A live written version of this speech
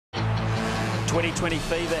2020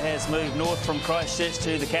 fever has moved north from Christchurch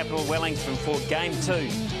to the capital Wellington for Game 2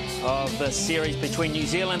 of the series between New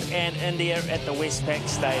Zealand and India at the Westpac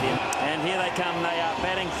Stadium. And here they come. They are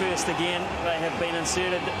batting first again. They have been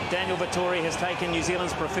inserted. Daniel Vettori has taken New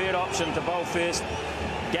Zealand's preferred option to bowl first.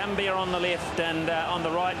 Gambia on the left, and on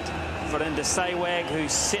the right, Verinda Sehwag, who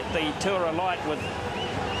set the tour alight with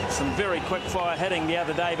some very quick fire hitting the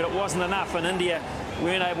other day, but it wasn't enough, and India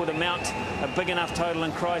weren't able to mount a big enough total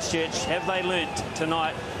in Christchurch. Have they learnt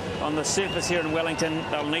tonight on the surface here in Wellington?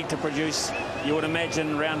 They'll need to produce, you would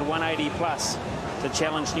imagine, around 180 plus to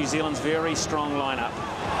challenge New Zealand's very strong lineup.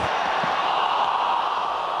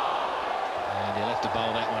 And he'll have to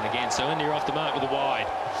bowl that one again. So India off the mark with a wide.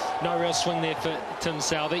 No real swing there for Tim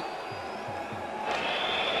Southee.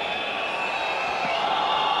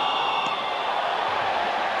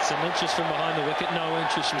 Some interest from behind the wicket, no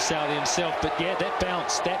interest from Southee himself, but yeah, that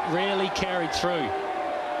bounce, that really carried through.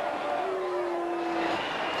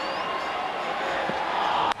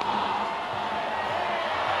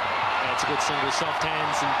 That's a good single, soft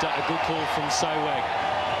hands, and a good call from Sehwag.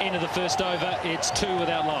 End of the first over, it's 2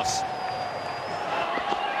 without loss.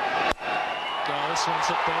 Oh, this one's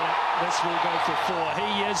hit better. This will go for 4.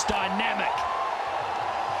 He is dynamic.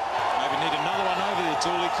 Maybe need another one over there,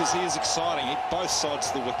 Dooley, because he is exciting. Hit both sides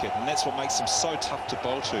of the wicket, and that's what makes him so tough to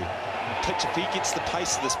bowl to. Pitch, if he gets the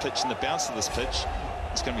pace of this pitch and the bounce of this pitch,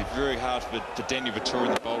 it's going to be very hard for Daniel Vettori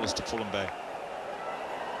and the bowlers to pull him back.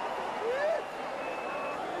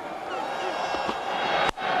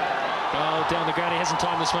 Oh, down the ground. He hasn't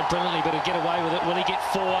timed this one brilliantly, but he'll get away with it. Will he get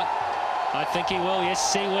 4? I think he will.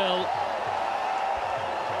 Yes, he will.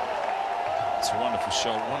 It's a wonderful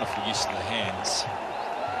shot, wonderful use of the hands.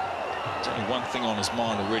 There's only one thing on his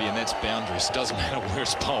mind already, and that's boundaries. It doesn't matter where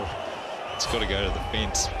it's bowled. It's got to go to the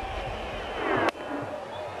fence.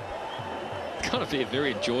 It's got to be a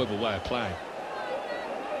very enjoyable way of playing.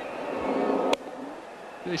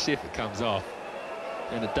 Especially if it comes off.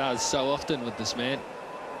 And it does so often with this man.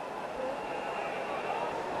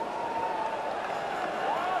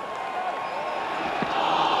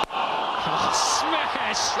 Oh,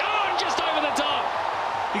 smash! Oh, just over the top.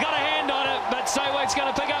 He got a hand on it, but Sehwag's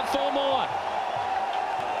going to pick up 4 more.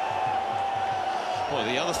 Well,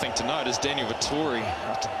 the other thing to note is Daniel Vettori,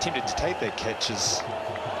 after attempted to take that catch, is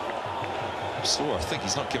sore. I think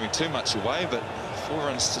he's not giving too much away, but 4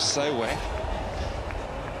 runs to Sehwag.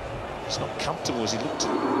 He's not comfortable as he looked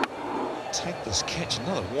to take this catch.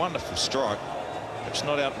 Another wonderful strike. It's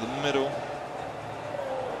not out of the middle.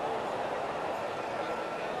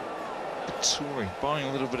 Vettori buying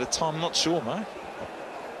a little bit of time. Not sure, mate.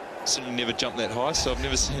 Certainly never jumped that high, so I've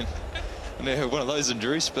never seen one of those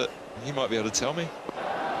injuries, but he might be able to tell me. Oh,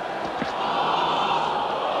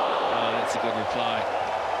 that's a good reply.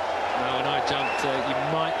 No, when I jumped, you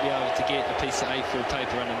might be able to get a piece of A4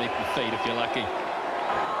 paper underneath your feet if you're lucky.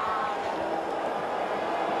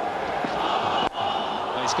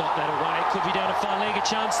 Oh, he's got that away. Could be down to 5 leg, a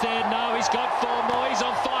chance there. No, he's got 4 more. He's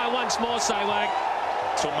on fire once more, Sehwag.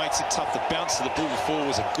 That's what makes it tough. The bounce of the ball before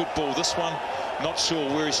was a good ball. This one, not sure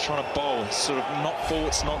where he's trying to bowl. It's sort of not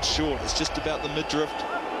forwards, not short. It's just about the mid-drift.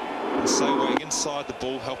 And Sehwag inside the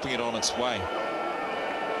ball, helping it on its way.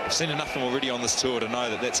 I've seen enough of him already on this tour to know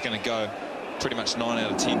that that's going to go pretty much 9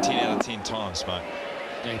 out of 10, 10 out of 10 times, mate.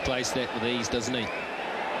 Yeah, he plays that with ease, doesn't he?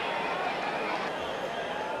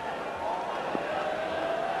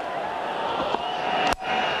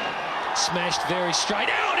 Smashed very straight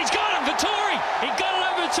out. He's got him, Vettori. He got it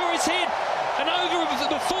over Vettori's head and over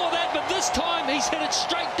before that, but this time he's hit it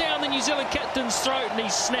straight down the New Zealand captain's throat and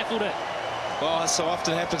he's snaffled it. Well, so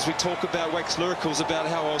often happens, we talk about wax lyricals about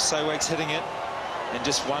how well Sehwag's hitting it, and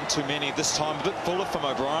just one too many. This time a bit fuller from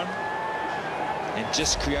O'Brien, and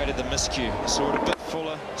just created the miscue. Saw it a bit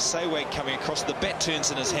fuller. Sehwag coming across, the bat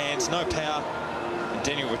turns in his hands, no power, and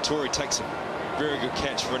Daniel Vettori takes a very good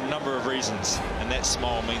catch for a number of reasons, and that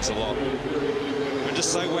smile means a lot. And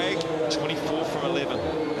just Sehwag, 24 from 11.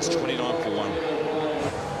 That's 29 for 1.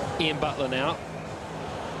 Ian Butler now.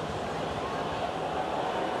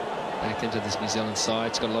 Back into this New Zealand side.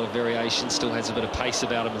 It's got a lot of variation, still has a bit of pace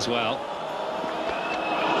about him as well.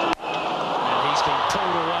 And he's been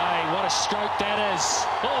pulled away. What a stroke that is.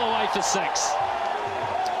 All the way for 6.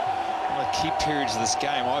 One of the key periods of this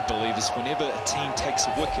game, I believe, is whenever a team takes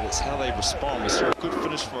a wicket, it's how they respond. We saw a good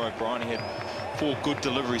finish for O'Brien. He had 4 good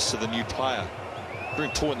deliveries to the new player. Very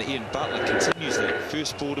important that Ian Butler continues that.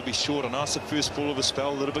 First ball to be short, and after first ball of a spell,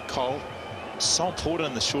 a little bit cold. So important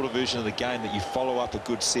in the shorter version of the game that you follow up a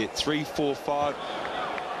good set. 3, 4, 5.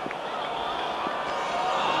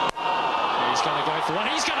 He's going to go for 1.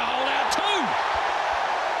 He's going to hold out 2.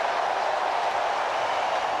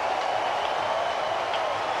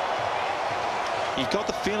 You've got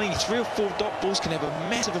the feeling 3 or 4 dot balls can have a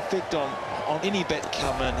massive effect on any bat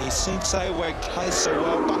come in. He's seen Sayawag plays so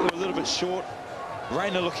well, Butler a little bit short.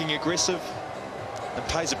 Rayner looking aggressive and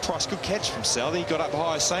pays a price. Good catch from Southey. He got up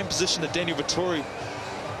high, same position that Daniel Vittori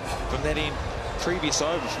from that end, previous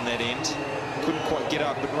over from that end. Couldn't quite get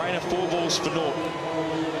up, but Rayner 4 balls for naught.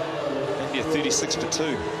 India 36 for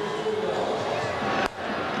 2.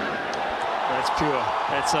 That's pure.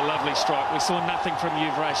 That's a lovely strike. We saw nothing from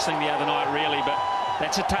Yuvraj Singh the other night, really, but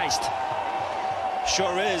that's a taste.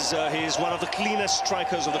 Sure is. He's one of the cleanest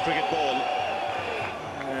strikers of the cricket ball.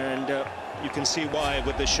 And you can see why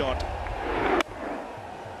with this shot.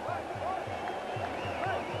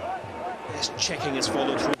 His checking is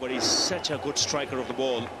followed through, but he's such a good striker of the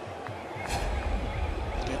ball.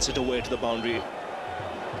 Gets it away to the boundary.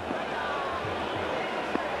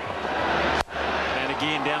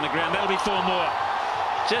 Again down the ground. That'll be 4 more.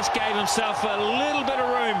 Just gave himself a little bit of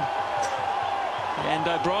room. And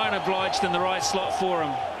O'Brien obliged in the right slot for him.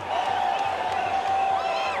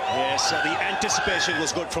 Yes, the anticipation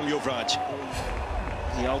was good from Yuvraj.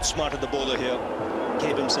 He outsmarted the bowler here.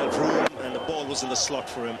 Gave himself room and the ball was in the slot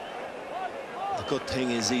for him. The good thing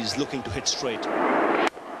is he's looking to hit straight.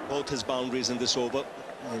 Both his boundaries in this over.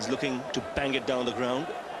 He's looking to bang it down the ground.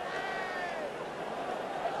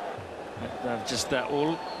 They've just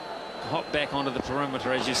all hopped back onto the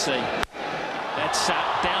perimeter, as you see. That's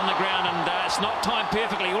down the ground, and it's not timed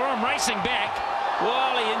perfectly. Oram racing back.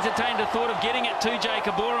 Well, he entertained the thought of getting it to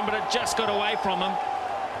Jacob Oram, but it just got away from him.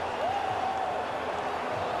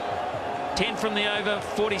 10 from the over,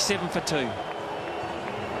 47 for 2.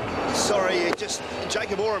 Sorry,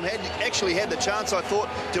 Jacob Oram actually had the chance, I thought,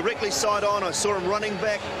 directly side on. I saw him running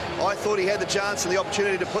back. I thought he had the chance and the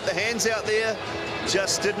opportunity to put the hands out there.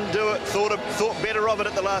 Just didn't do it. Thought better of it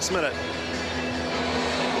at the last minute.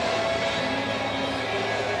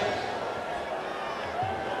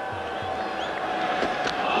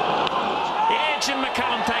 Edge, and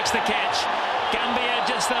McCullum takes the catch. Gambia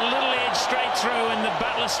just a little edge straight through, and the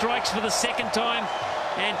Butler strikes for the second time,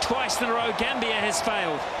 and twice in a row Gambia has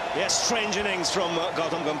failed. Yes, strange innings from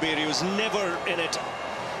Gautam Gambhir. He was never in it.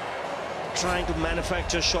 Trying to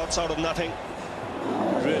manufacture shots out of nothing.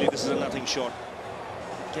 Really, this is a nothing shot.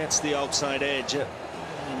 Gets the outside edge.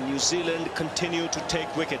 New Zealand continue to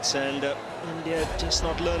take wickets, and India just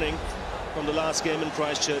not learning from the last game in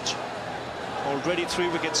Christchurch. Already 3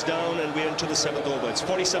 wickets down, and we're into the 7th over. It's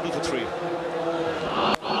 47 for 3.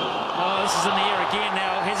 Oh, this is in the air again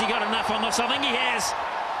now. Has he got enough on this? I think he has.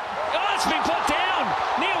 Oh, it's been put down.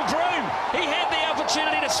 Neil Broom, he had the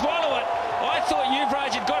opportunity to swallow it. I thought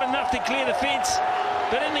Yuvraj had got enough to clear the fence,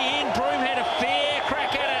 but in the end, Broom had a fair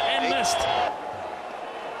crack at it and missed.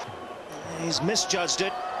 He's misjudged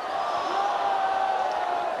it.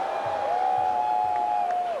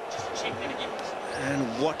 And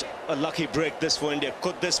what a lucky break this for India.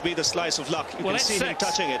 Could this be the slice of luck? You can see him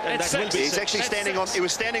touching it, and that will be. He's actually standing on. He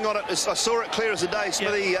was standing on it. I saw it clear as a day,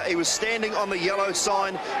 Smithy. He was standing on the yellow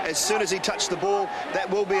sign as soon as he touched the ball. That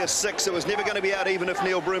will be a 6. It was never going to be out, even if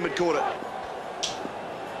Neil Broom had caught it.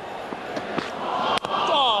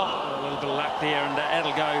 A little bit of luck there, and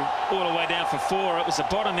that'll go all the way down for 4. It was the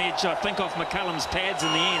bottom edge, I think, off McCullum's pads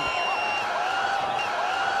in the end.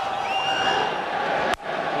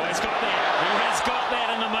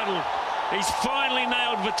 He's finally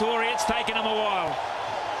nailed Vittori. It's taken him a while.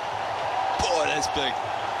 Boy, that's big.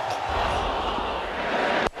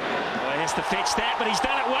 Well, he has to fetch that, but he's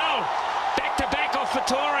done it well. Back to back off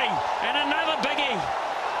Vittori. And another biggie.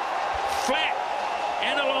 Flat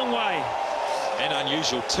and a long way. And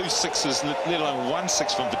unusual. 2 6s, let alone 1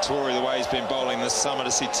 6 from Vittori, the way he's been bowling this summer.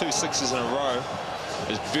 To see 2 6s in a row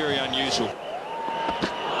is very unusual.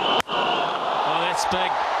 Oh, that's big.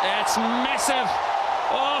 That's massive.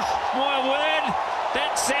 Oh, my word.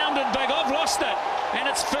 That sounded big. I've lost it.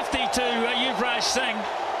 And it's 50 to Yuvraj Singh.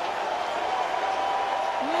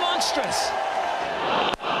 Monstrous.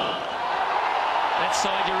 That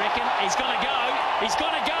side, you reckon? He's going to go. He's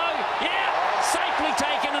going to go. Yeah. Safely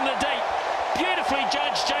taken in the deep. Beautifully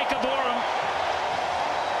judged, Jacob Oram.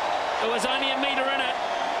 There was only a metre in it,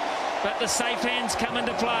 but the safe hands come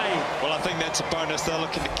into play. Well, I think that's a bonus. They're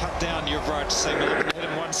looking to cut down Yuvraj Singh. They're looking to hit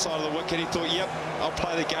him one side of the wicket. He thought, yep, I'll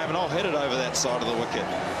play the game and I'll hit it over that side of the wicket.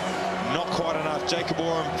 Not quite enough. Jacob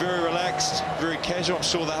Oram, very relaxed, very casual. I'm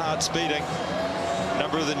sure the heart's beating. A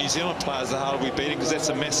number of the New Zealand players, the heart will be beating because that's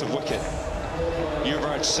a massive wicket.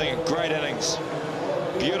 Yuvraj Singh, great innings.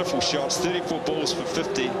 Beautiful shots, 34 balls for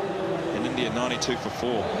 50. And India 92 for 4.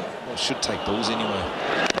 Well, should take balls anyway.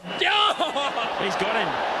 He's got him.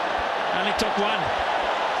 Only took 1.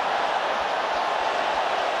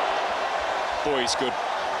 Boy, he's good.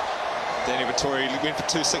 Danny Vettori went for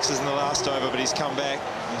 2 sixes in the last over, but he's come back.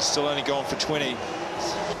 He's still only gone for 20.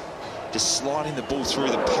 Just sliding the ball through,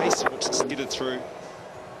 the pace in which it's headed through.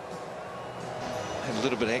 Had a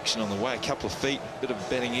little bit of action on the way, a couple of feet, bit of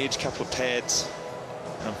batting edge, couple of pads.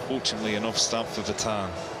 Unfortunately, an off stump for Vatan.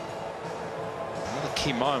 Another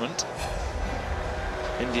key moment.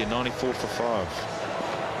 India 94 for 5.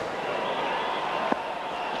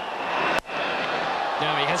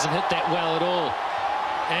 No, he hasn't hit that well at all.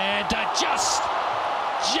 And just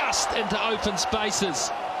into open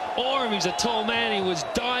spaces. Oram, who's a tall man, he was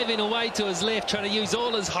diving away to his left, trying to use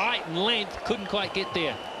all his height and length. Couldn't quite get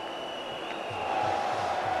there.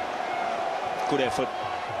 Good effort.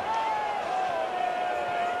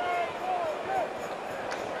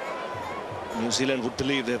 New Zealand would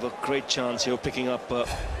believe they have a great chance here of picking up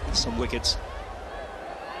some wickets.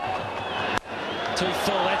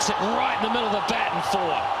 2-4, that's it, right in the middle of the bat and 4.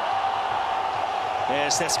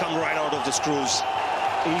 Yes, that's come right out of the screws.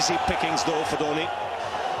 Easy pickings though for Dhoni.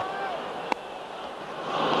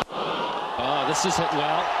 Oh, this is hit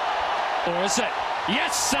well. Or is it?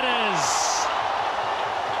 Yes, it is!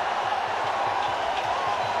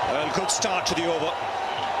 Well, good start to the over.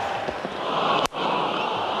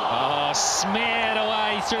 Oh, smeared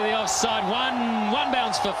away through the offside. One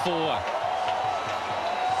bounce for 4.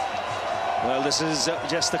 Well, this is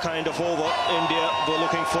just the kind of over India were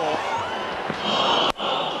looking for.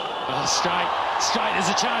 Oh, straight. There's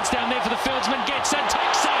a chance down there for the fieldsman. Gets it,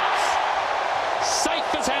 takes it.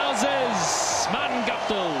 Safe as houses. Martin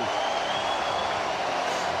Guptill.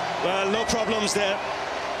 Well, no problems there.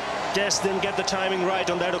 Just didn't get the timing right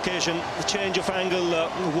on that occasion. The change of angle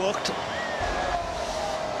worked.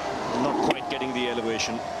 Not quite getting the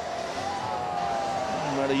elevation.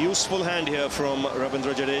 But a useful hand here from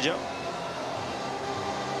Ravindra Jadeja.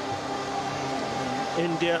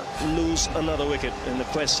 India lose another wicket in the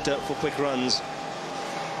quest for quick runs.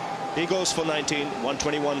 He goes for 19,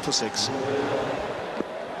 121 for 6.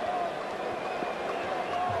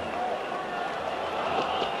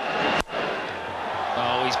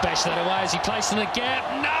 Oh, he's bashed that away as he plays in the gap.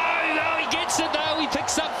 No, he gets it though. He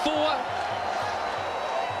picks up 4.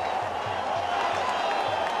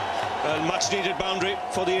 Well, much needed boundary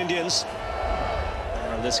for the Indians.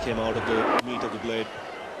 And this came out of the meat of the blade.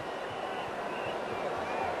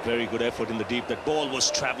 Very good effort in the deep. That ball was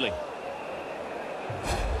travelling.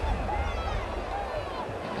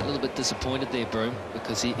 A little bit disappointed there, Broom,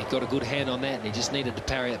 because he got a good hand on that and he just needed to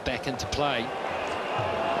parry it back into play.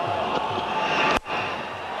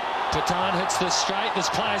 Patan hits this straight. There's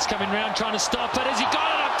players coming round trying to stop it. Has he got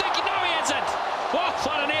it? I'm thinking, no, he hasn't. Oh,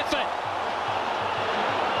 what an effort.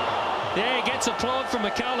 Yeah, he gets applaud from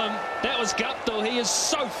McCullum. That was Guptill. He is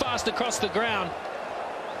so fast across the ground.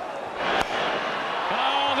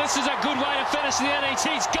 Oh, this is a good way to finish the innings.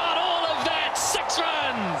 He's got all of that. 6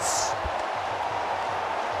 runs.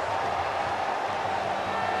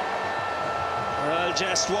 Well,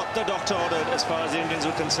 just what the doctor ordered as far as the Indians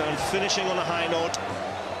were concerned. Finishing on a high note.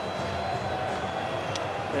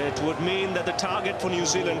 It would mean that the target for New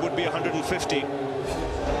Zealand would be 150.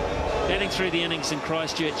 Batting through the innings in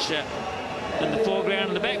Christchurch in the foreground.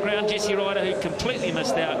 In the background, Jesse Ryder, who completely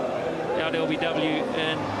missed out LBW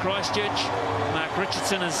in Christchurch. Mark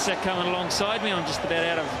Richardson is coming alongside me. I'm just about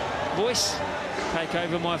out of voice. Take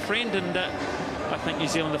over, my friend, and I think New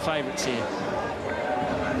Zealand are favourites here.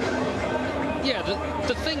 Yeah,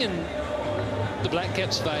 the thing in the Black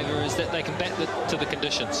Caps' favour is that they can bat to the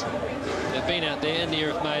conditions. They've been out there,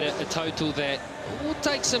 India have made a total that will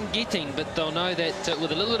take some getting, but they'll know that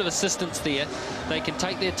with a little bit of assistance there, they can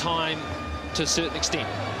take their time to a certain extent.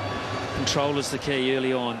 Control is the key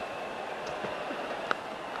early on.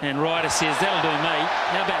 And Ryder says, that'll do me.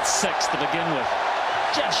 How about 6 to begin with?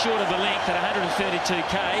 Just short of a length at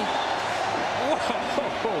 132k.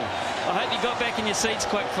 Whoa. I hope you got back in your seats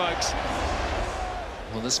quick, folks.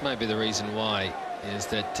 Well, this may be the reason why, is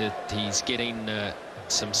that he's getting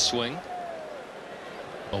some swing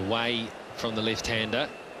away from the left-hander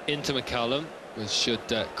into McCullum, which should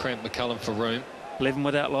cramp McCullum for room. 11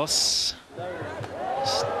 without loss.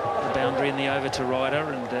 Just the boundary in the over to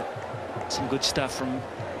Ryder, and some good stuff from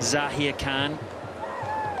Zahir Khan.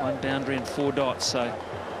 1 boundary and 4 dots, so.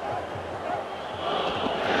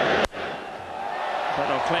 But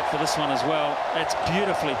I'll clap for this one as well. That's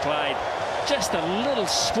beautifully played. Just a little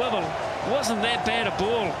swivel. Wasn't that bad a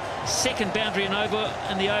ball. Second boundary and over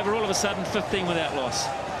in the over. All of a sudden, 15 without loss.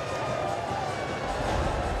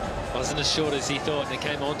 Wasn't as short as he thought, and it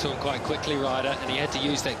came onto him quite quickly, Ryder, and he had to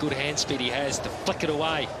use that good hand speed he has to flick it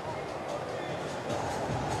away.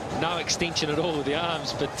 No extension at all with the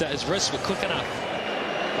arms, but his wrists were quick enough.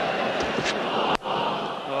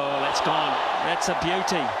 Oh, that's That's gone. That's a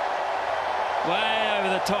beauty. Way over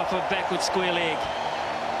the top of backward square leg.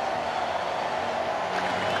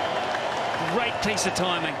 Great piece of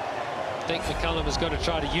timing. I think McCullum has got to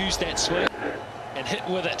try to use that swing and hit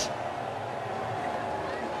with it.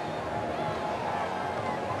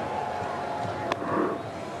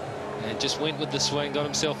 And just went with the swing, got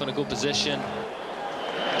himself in a good position.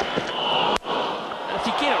 If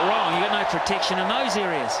you get it wrong, you've got no protection in those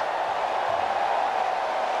areas.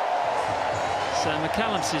 So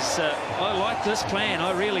McCullum says, I like this plan,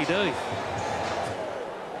 I really do.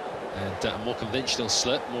 And a more conventional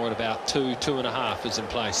slip, more at about 2.5 is in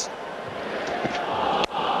place.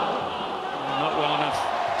 Not well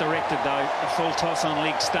enough directed though. A full toss on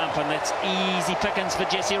leg stump, and that's easy pickings for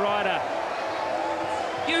Jesse Ryder.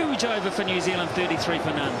 Huge over for New Zealand, 33 for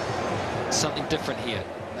none. Something different here.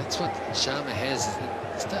 That's what Sharma has.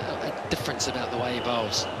 There's a difference about the way he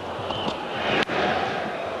bowls.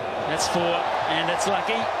 That's 4, and it's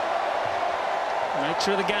lucky.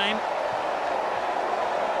 Nature of the game.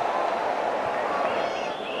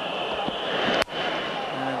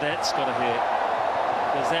 And that's got to hurt,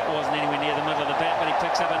 because that wasn't anywhere near the middle of the bat, but he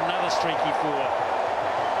picks up another streaky 4.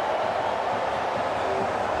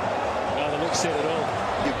 Oh, the look said it all.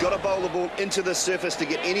 You've got to bowl the ball into the surface to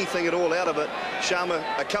get anything at all out of it. Sharma,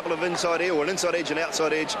 a couple of inside air, or an inside edge and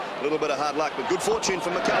outside edge. A little bit of hard luck, but good fortune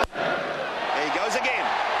for McCullum. There he goes again.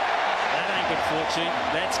 That ain't good fortune.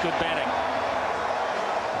 That's good batting.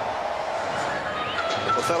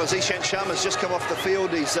 Well, fellas, Ishant Sharma's just come off the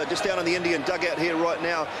field. He's just down in the Indian dugout here right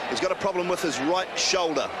now. He's got a problem with his right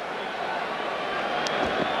shoulder.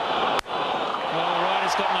 Well,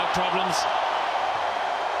 Ryder's got no problems.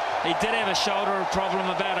 He did have a shoulder problem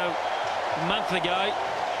about a month ago.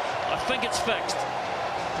 I think it's fixed.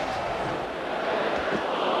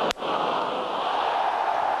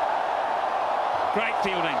 Great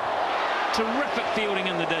fielding. Terrific fielding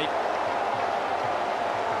in the deep.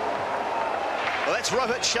 Well, that's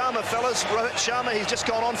Rohit Sharma, fellas. Rohit Sharma, he's just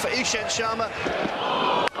gone on for Ishant Sharma.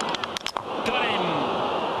 Got him.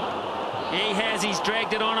 He has. He's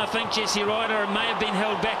dragged it on. I think Jesse Ryder may have been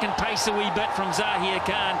held back in pace a wee bit from Zahir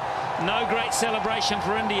Khan. No great celebration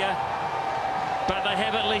for India, but they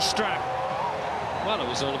have at least struck. Well, it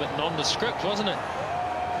was all a bit nondescript, wasn't it?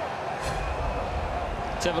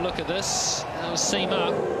 Let's have a look at this. That was seam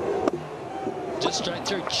up. Just straight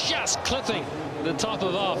through, just clipping the top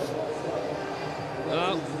of off.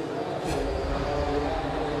 Well,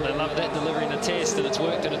 they love that delivery in the test, and it's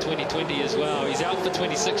worked in a 2020 as well. He's out for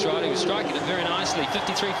 26, right? He was striking it very nicely,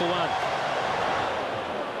 53 for 1.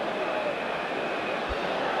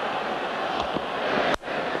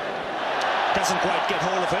 Doesn't quite get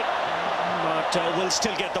hold of it, but will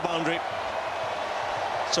still get the boundary.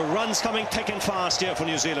 So runs coming thick and fast here for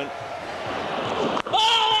New Zealand. Maybe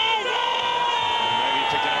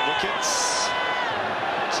picking up wickets.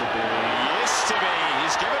 To be, yes, to be.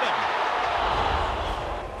 He's given him.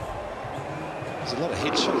 There's a lot of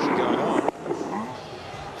head shaking going on.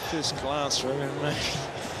 First class for him.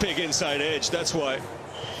 Big inside edge, that's why.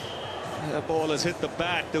 The ball has hit the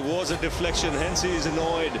bat. There was a deflection, hence he's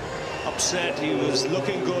annoyed, upset. He was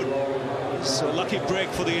looking good. So lucky break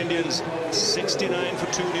for the Indians. 69 for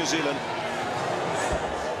 2 New Zealand.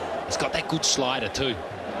 He's got that good slider too.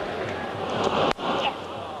 That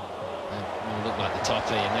will look like the top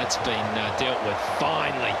there, and that's been dealt with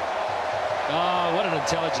finally. Oh, what an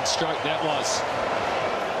intelligent stroke that was.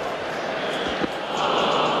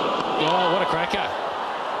 Oh, what a cracker.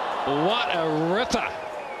 What a ripper.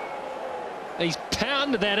 He's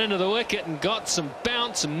pounded that into the wicket and got some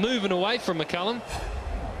bounce and moving away from McCullum.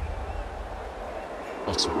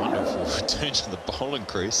 What's a wonderful return to the bowling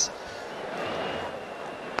crease.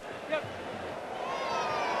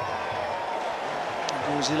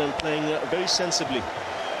 New Zealand playing very sensibly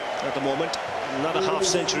at the moment. Another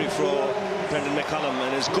half-century for Brendan McCullum,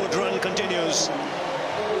 and his good run continues.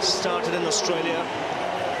 Started in Australia,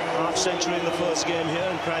 half-century in the first game here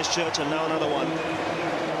in Christchurch, and now another one.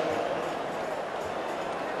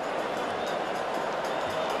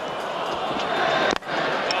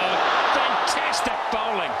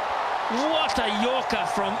 What a Yorker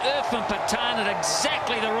from Irfan Pathan at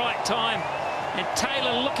exactly the right time. And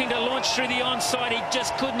Taylor looking to launch through the onside. He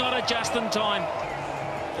just could not adjust in time.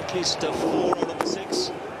 At least 4 out of the 6.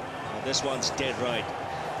 And this one's dead right.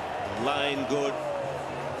 Line good.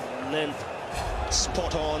 Length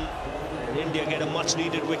spot on. And India get a much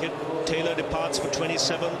needed wicket. Taylor departs for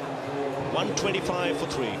 27. 125 for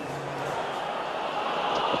 3.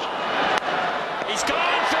 He's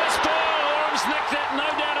gone. First ball. Orm's nicked that, no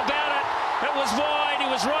doubt about it. It was wide. He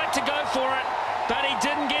was right to go for it, but he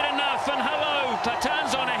didn't get enough. And hello,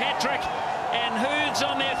 Pathan's on a hat-trick. Aussies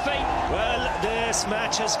on their feet. Well, this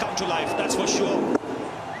match has come to life, that's for sure.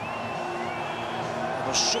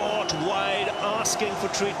 A short, wide, asking for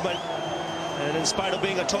treatment. And in spite of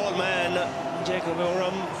being a tall man, Jacob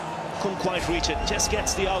Oram couldn't quite reach it. Just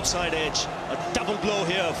gets the outside edge. A double blow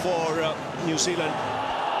here for New Zealand.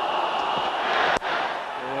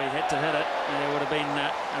 Oh, he had to hit it. There would have been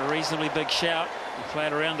a reasonably big shout. He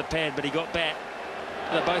played around the pad, but he got back.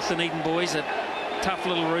 They're both the Dunedin boys, are tough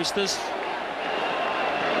little roosters.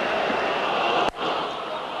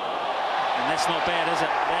 And that's not bad, is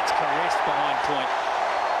it? That's caressed behind point.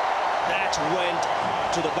 That went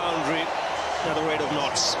to the boundary at the rate of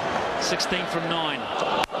knots. 16 from 9.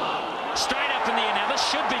 Straight up in the air now. This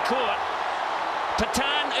should be caught.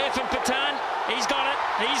 Patan, Irfan Patan. He's got it.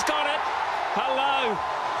 He's got it. Hello.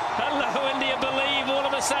 Hello, India believe. All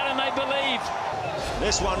of a sudden they believe.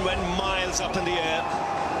 This one went miles up in the air.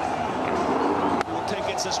 I think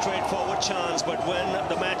it's a straightforward chance, but when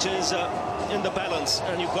the match is in the balance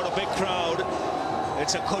and you've got a big crowd,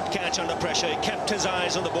 it's a good catch under pressure. He kept his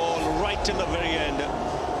eyes on the ball right till the very end.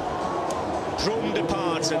 Broome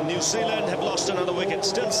departs, and New Zealand have lost another wicket.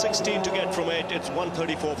 Still 16 to get from 8. It's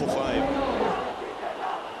 134 for 5.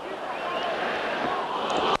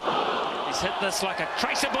 He's hit this like a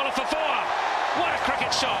tracer bowler for 4. What a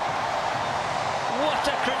cricket shot. What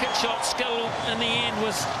a cricket shot. Skill in the end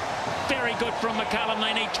was very good from McCullum.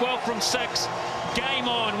 They need 12 from 6. Game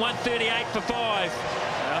on, 138 for 5.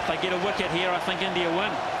 If they get a wicket here, I think India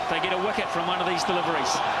win. If they get a wicket from one of these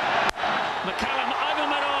deliveries. McCullum over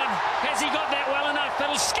mid-on. Has he got that well enough?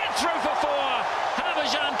 It'll skip through for 4.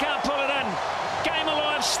 Harbhajan can't pull it in. Game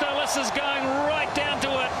alive still. This is going right down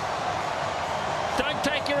to it. Don't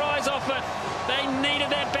take your eyes off it. They needed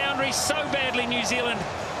that boundary so badly, New Zealand.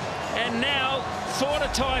 And now, 4 to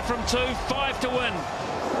tie from 2, 5 to win.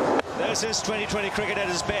 This is 2020 cricket at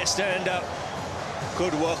its best, and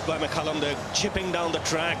good work by McCullum. They're chipping down the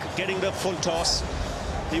track, getting the full toss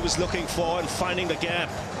he was looking for and finding the gap.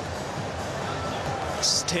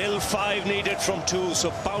 Still 5 needed from 2,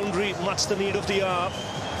 so boundary much the need of the hour.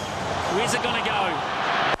 Where's it going to go?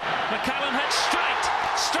 McCullum hits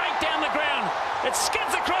straight down the ground. It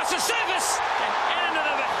skids across the surface and into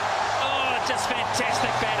the... Oh, just fantastic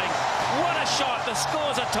batting. What a shot. The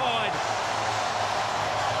scores are tied.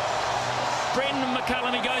 Brendan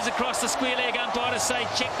McCullum, he goes across the square leg umpire to say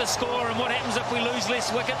check the score, and what happens if we lose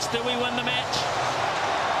less wickets? Do we win the match?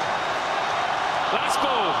 Last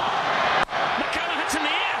ball. McCullum hits in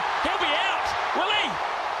the air. He'll be out. Will he?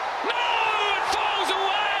 No! It falls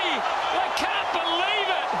away! I can't believe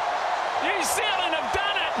it! New Zealand have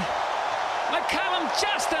done it! McCullum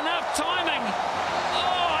just enough timing.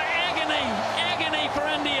 Oh, agony for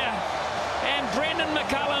India. And Brendan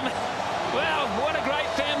McCullum, well, what a great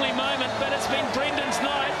family moment, but it's been Brendan's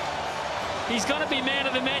night. He's going to be man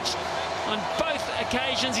of the match on both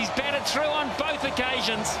occasions. He's batted through on both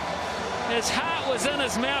occasions. His heart was in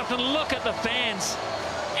his mouth, and look at the fans.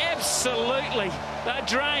 Absolutely, they're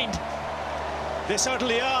drained. They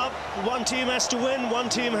certainly are. One team has to win, one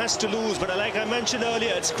team has to lose. But like I mentioned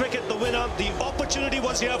earlier, it's cricket, the winner. The opportunity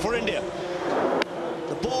was here for India.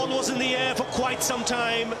 The ball was in the air for quite some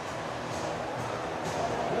time.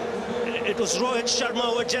 It was Rohit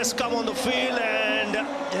Sharma who had just come on the field and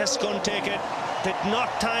just couldn't take it. Did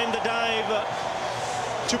not time the dive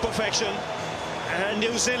to perfection. And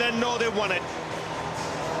New Zealand know they won it.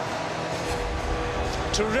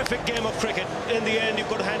 Terrific game of cricket. In the end, you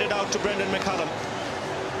could hand it out to Brendan McCullum,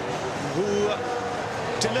 who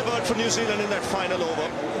delivered for New Zealand in that final over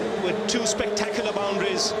with 2 spectacular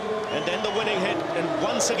boundaries and then the winning hit, and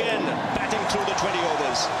once again batting through the 20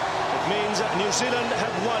 overs. It means New Zealand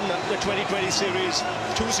have won the 2020 series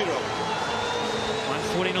 2-0.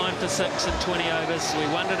 149 for 6 in 20 overs. We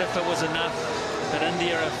wondered if it was enough, but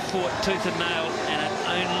India have fought tooth and nail, and it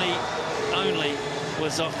only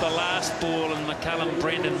was off the last ball, and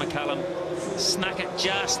Brendan McCullum, snuck it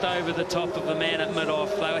just over the top of the man at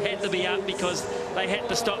mid-off. They had to be up because they had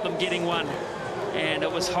to stop them getting one, and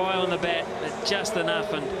it was high on the bat, but just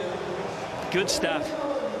enough. And good stuff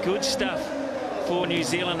for New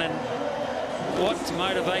Zealand, and what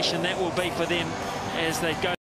motivation that will be for them as they go